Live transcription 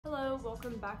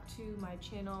welcome back to my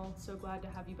channel. So glad to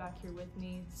have you back here with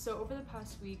me. So over the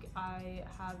past week, I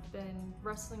have been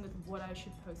wrestling with what I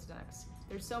should post next.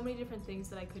 There's so many different things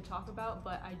that I could talk about,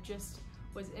 but I just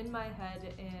was in my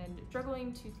head and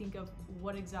struggling to think of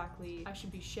what exactly I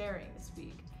should be sharing this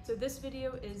week. So this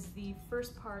video is the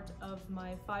first part of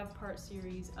my 5-part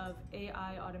series of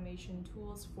AI automation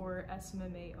tools for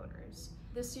SMMA owners.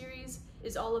 This series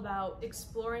is all about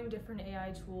exploring different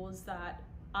AI tools that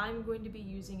I'm going to be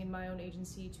using in my own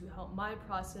agency to help my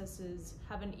processes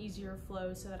have an easier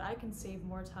flow so that I can save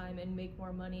more time and make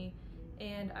more money.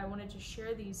 And I wanted to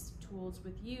share these tools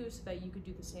with you so that you could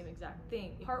do the same exact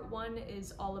thing. Part 1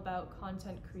 is all about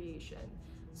content creation.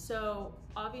 So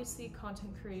obviously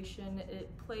content creation,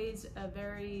 it plays a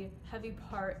very heavy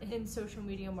part in social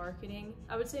media marketing.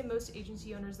 I would say most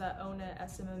agency owners that own a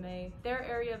SMMA, their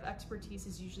area of expertise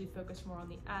is usually focused more on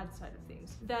the ad side of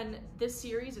things. Then this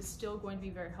series is still going to be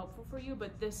very helpful for you,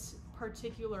 but this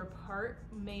particular part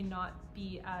may not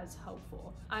be as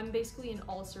helpful. I'm basically an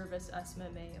all-service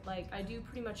SMMA. Like, I do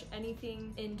pretty much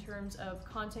anything in terms of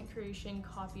content creation,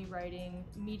 copywriting,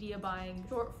 media buying,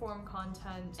 short form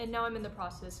content, and now I'm in the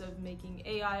process of making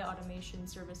AI automation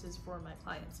services for my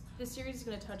clients. This series is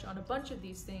going to touch on a bunch of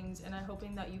these things, and I'm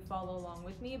hoping that you follow along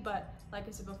with me. But like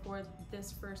I said before,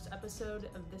 this first episode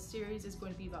of this series is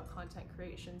going to be about content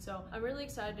creation. So I'm really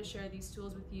excited to share these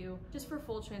tools with you. Just for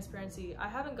full transparency, I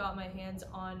haven't got my hands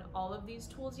on all of these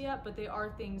tools yet, but they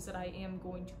are things that I am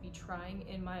going to be trying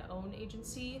in my own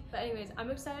agency. But anyways,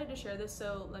 I'm excited to share this,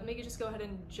 so let me just go ahead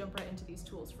and jump right into these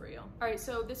tools for you. All right,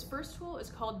 so this first tool is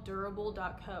called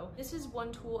durable.co. This is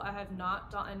one tool I have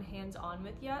not gotten hands-on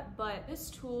with yet, but this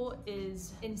tool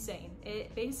is insane.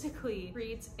 It basically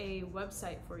creates a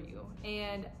website for you,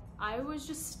 and I was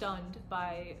just stunned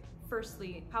by,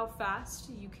 firstly, how fast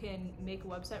you can make a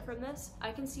website from this.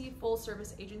 I can see full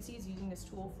service agencies using this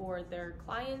tool for their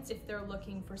clients if they're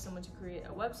looking for someone to create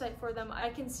a website for them. I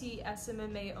can see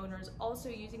SMMA owners also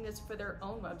using this for their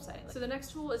own website. So the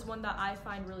next tool is one that I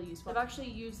find really useful. I've actually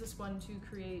used this one to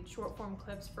create short form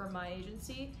clips for my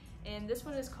agency, and this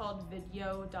one is called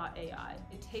video.ai.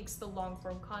 It takes the long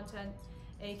form content,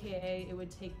 AKA it would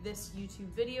take this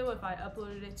YouTube video if I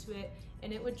uploaded it to it,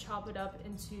 and it would chop it up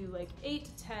into like 8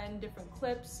 to 10 different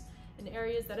clips in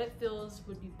areas that it feels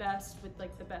would be best, with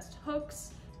like the best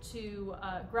hooks to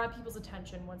grab people's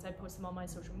attention once I post them on my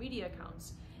social media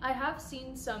accounts. I have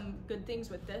seen some good things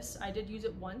with this. I did use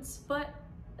it once, but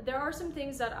there are some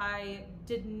things that I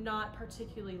did not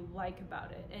particularly like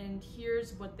about it, and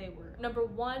here's what they were. Number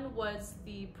 1 was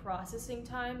the processing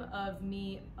time of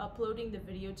me uploading the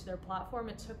video to their platform.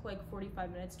 It took like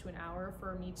 45 minutes to an hour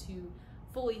for me to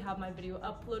fully have my video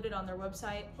uploaded on their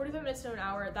website. 45 minutes to an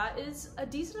hour, that is a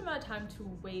decent amount of time to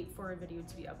wait for a video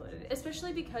to be uploaded,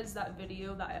 especially because that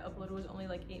video that I uploaded was only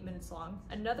like 8 minutes long.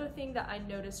 Another thing that I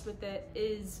noticed with it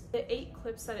is the 8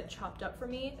 clips that it chopped up for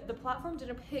me, the platform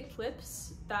didn't pick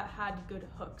clips that had good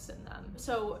hooks in them.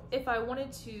 So if I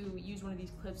wanted to use one of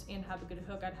these clips and have a good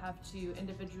hook, I'd have to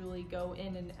individually go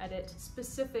in and edit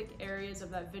specific areas of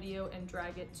that video and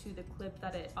drag it to the clip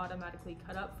that it automatically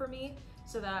cut up for me,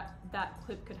 so that that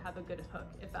clip could have a good hook,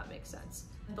 if that makes sense.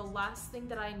 The last thing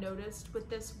that I noticed with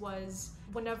this was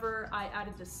whenever I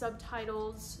added the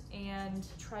subtitles and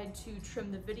tried to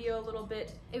trim the video a little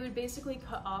bit, it would basically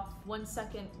cut off 1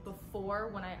 second before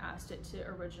when I asked it to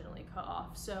originally cut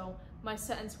off. So my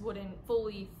sentence wouldn't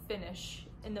fully finish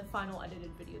in the final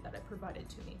edited video that it provided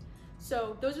to me.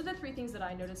 So those are the 3 things that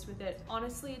I noticed with it.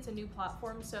 Honestly, it's a new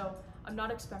platform, so I'm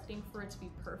not expecting for it to be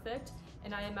perfect,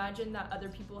 and I imagine that other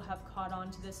people have caught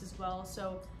on to this as well,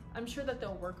 so I'm sure that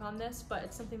they'll work on this, but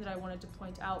it's something that I wanted to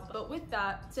point out. But with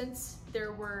that, since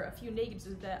there were a few negatives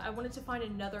with it, I wanted to find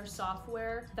another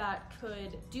software that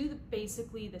could do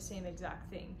basically the same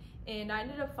exact thing. And I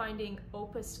ended up finding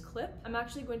Opus Clip. I'm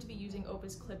actually going to be using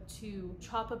Opus Clip to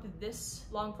chop up this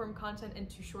long form content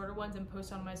into shorter ones and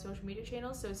post on my social media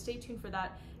channels, so stay tuned for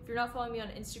that. If you're not following me on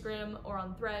Instagram or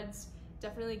on Threads,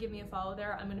 definitely give me a follow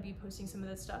there. I'm going to be posting some of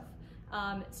this stuff.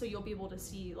 So you'll be able to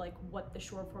see like what the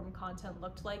short form content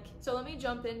looked like. So let me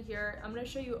jump in here. I'm going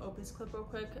to show you Opus Clip real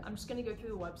quick. I'm just going to go through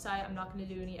the website. I'm not going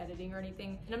to do any editing or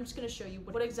anything. And I'm just going to show you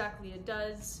what exactly it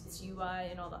does, its UI,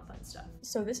 and all that fun stuff.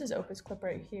 So this is Opus Clip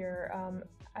right here.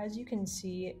 As you can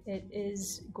see, it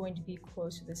is going to be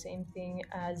close to the same thing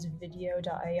as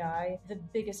video.ai. The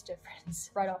biggest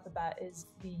difference right off the bat is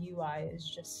the UI is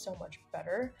just so much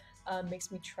better.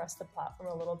 Makes me trust the platform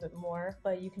a little bit more,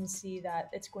 but you can see that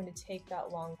it's going to take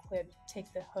that long clip,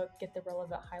 take the hook, get the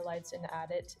relevant highlights and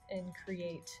add it and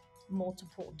create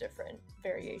multiple different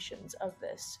variations of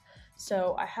this.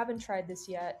 So I haven't tried this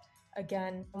yet.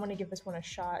 again, I want to give this one a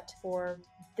shot for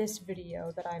this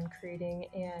video that I'm creating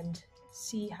and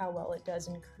see how well it does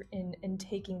in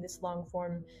taking this long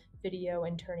form video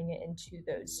and turning it into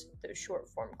those short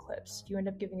form clips. If you end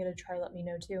up giving it a try, let me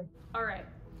know too. All right,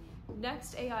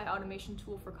 next AI automation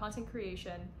tool for content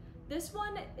creation. This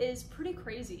one is pretty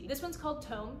crazy. This one's called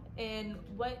Tome, and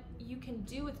what you can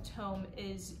do with Tome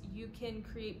is you can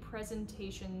create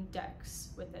presentation decks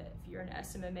with it. If you're an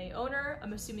SMMA owner,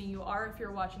 I'm assuming you are if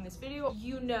you're watching this video,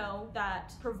 you know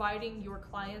that providing your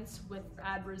clients with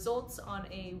ad results on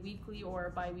a weekly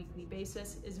or bi-weekly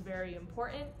basis is very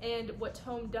important. And what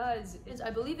Tome does is,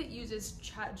 I believe it uses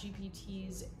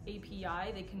ChatGPT's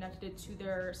API. They connected it to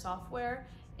their software,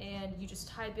 and you just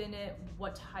type in it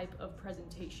what type of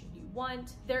presentation you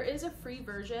want. There is a free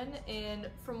version, and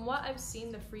from what I've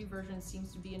seen, the free version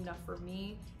seems to be enough for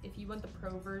me. If you want the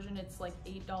pro version, it's like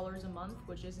 $8 a month,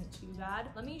 which isn't too bad.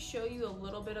 Let me show you a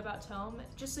little bit about Tome,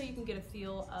 just so you can get a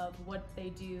feel of what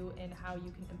they do and how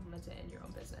you can implement it in your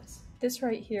own business. This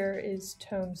right here is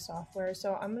Tome software,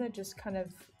 so I'm gonna just kind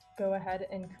of go ahead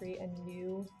and create a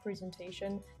new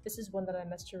presentation. This is one that I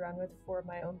messed around with for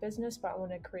my own business, but I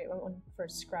want to create one from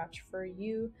scratch for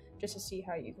you just to see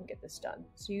how you can get this done.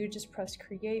 So you just press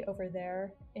create over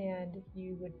there, and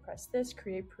you would press this,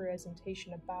 create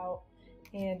presentation about,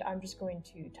 and I'm just going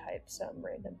to type some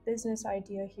random business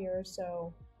idea here.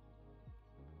 So,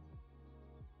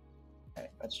 all right,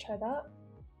 let's try that.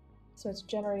 So it's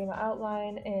generating my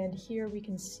outline, and here we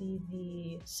can see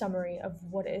the summary of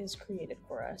what it has created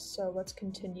for us. So let's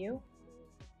continue.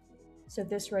 So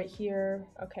this right here,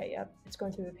 okay, yep, it's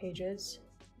going through the pages.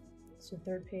 So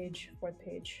 3rd page, 4th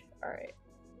page, all right.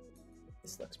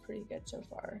 This looks pretty good so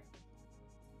far.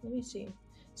 Let me see.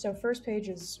 So 1st page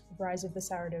is Rise of the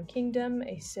Sourdough Kingdom,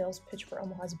 a sales pitch for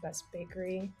Omaha's best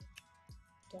bakery.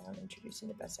 Down, introducing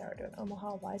the best sourdough in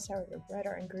Omaha, why sourdough bread,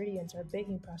 our ingredients, our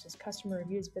baking process, customer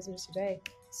reviews, visit us today.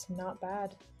 It's not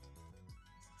bad.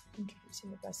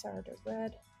 Introducing the best sourdough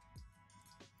bread.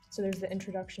 So there's the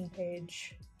introduction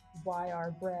page, why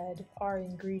our bread, our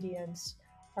ingredients,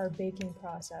 our baking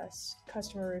process,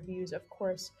 customer reviews. Of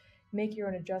course, make your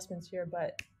own adjustments here,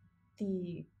 but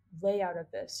the layout of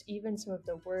this, even some of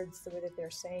the words, the way that they're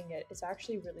saying it, is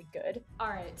actually really good. All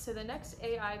right, so the next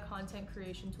AI content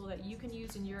creation tool that you can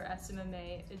use in your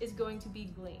SMMA is going to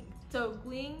be Gling. So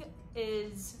Gling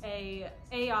is a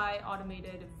AI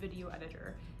automated video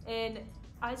editor, and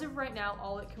as of right now,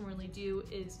 all it can really do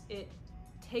is it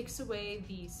takes away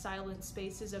the silent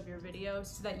spaces of your video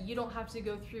so that you don't have to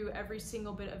go through every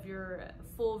single bit of your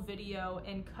full video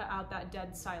and cut out that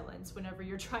dead silence whenever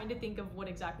you're trying to think of what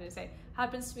exactly to say.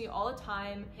 Happens to me all the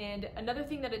time. And another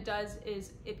thing that it does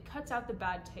is it cuts out the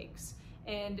bad takes.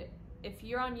 And if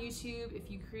you're on YouTube,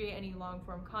 if you create any long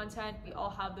form content, we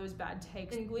all have those bad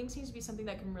takes. And Gling seems to be something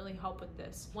that can really help with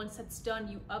this. Once that's done,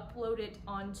 you upload it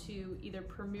onto either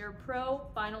Premiere Pro,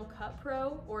 Final Cut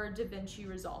Pro, or DaVinci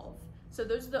Resolve. So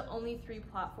those are the only 3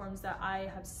 platforms that I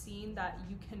have seen that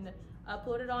you can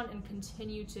upload it on and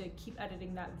continue to keep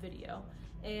editing that video.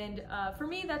 And for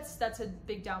me, that's a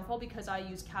big downfall because I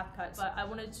use CapCut, but I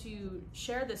wanted to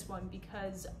share this one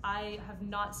because I have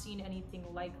not seen anything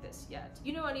like this yet.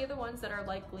 You know any other ones that are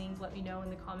like Gling? Let me know in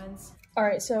the comments. All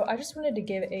right, so I just wanted to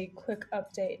give a quick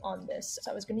update on this.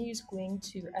 So I was going to use Gling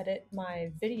to edit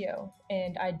my video,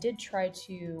 and I did try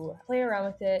to play around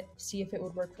with it, see if it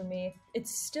would work for me.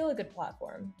 It's still a good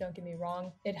platform, don't get me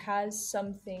wrong. It has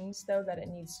some things though that it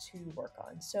needs to work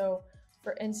on. So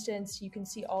for instance, you can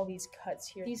see all these cuts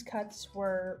here. These cuts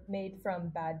were made from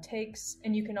bad takes,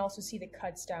 and you can also see the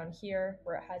cuts down here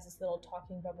where it has this little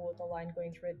talking bubble with a line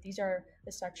going through it. These are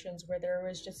the sections where there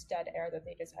was just dead air that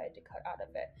they decided to cut out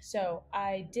of it. So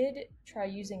I did try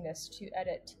using this to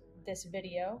edit this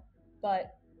video,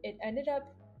 but it ended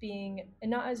up being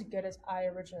not as good as I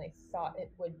originally thought it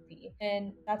would be.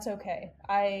 And that's okay.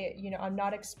 I'm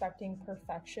not expecting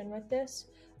perfection with this,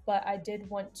 but I did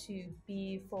want to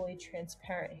be fully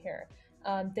transparent here.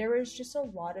 There was just a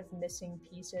lot of missing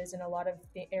pieces and a lot of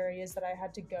the areas that I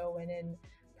had to go in and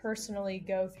personally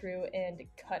go through and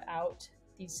cut out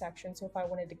these sections. So if I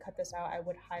wanted to cut this out, I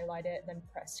would highlight it, then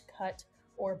press cut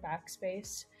or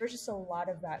backspace. There's just a lot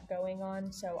of that going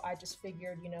on. So I just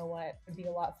figured, you know what, it'd be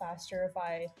a lot faster if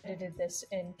I edited this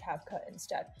in CapCut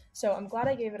instead. So I'm glad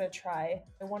I gave it a try.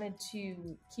 I wanted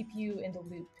to keep you in the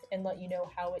loop and let you know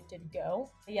how it did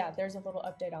go. But yeah, there's a little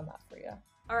update on that for you.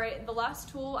 All right, the last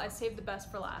tool, I saved the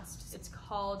best for last. It's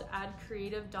called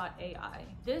addcreative.ai.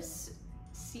 This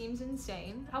seems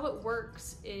insane. How it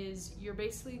works is you're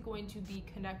basically going to be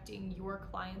connecting your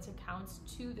clients' accounts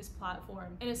to this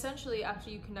platform. And essentially, after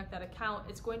you connect that account,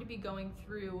 it's going to be going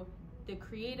through the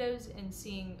creatives and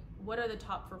seeing what are the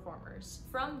top performers.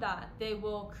 From that, they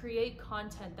will create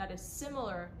content that is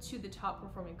similar to the top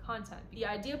performing content. The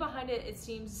idea behind it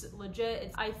seems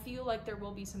legit. I feel like there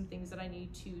will be some things that I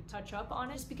need to touch up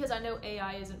on it, just because I know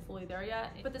AI isn't fully there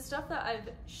yet. But the stuff that I've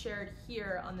shared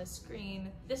here on the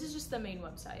screen, this is just the main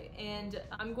website, and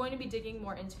I'm going to be digging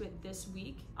more into it this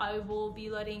week. I will be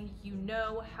letting you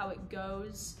know how it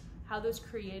goes, how those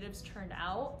creatives turned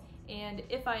out, and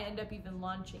if I end up even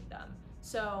launching them.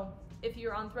 So if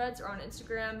you're on Threads or on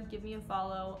Instagram, give me a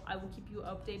follow. I will keep you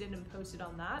updated and posted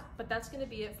on that. But that's gonna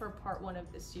be it for part 1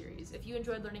 of this series. If you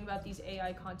enjoyed learning about these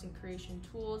AI content creation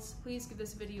tools, please give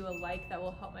this video a like. That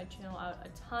will help my channel out a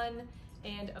ton.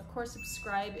 And of course,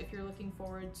 subscribe if you're looking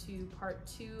forward to part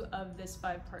 2 of this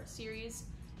 5-part series.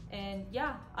 And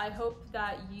yeah, I hope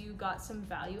that you got some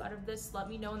value out of this. Let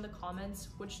me know in the comments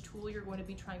which tool you're going to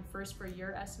be trying first for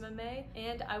your SMMA,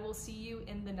 and I will see you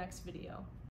in the next video.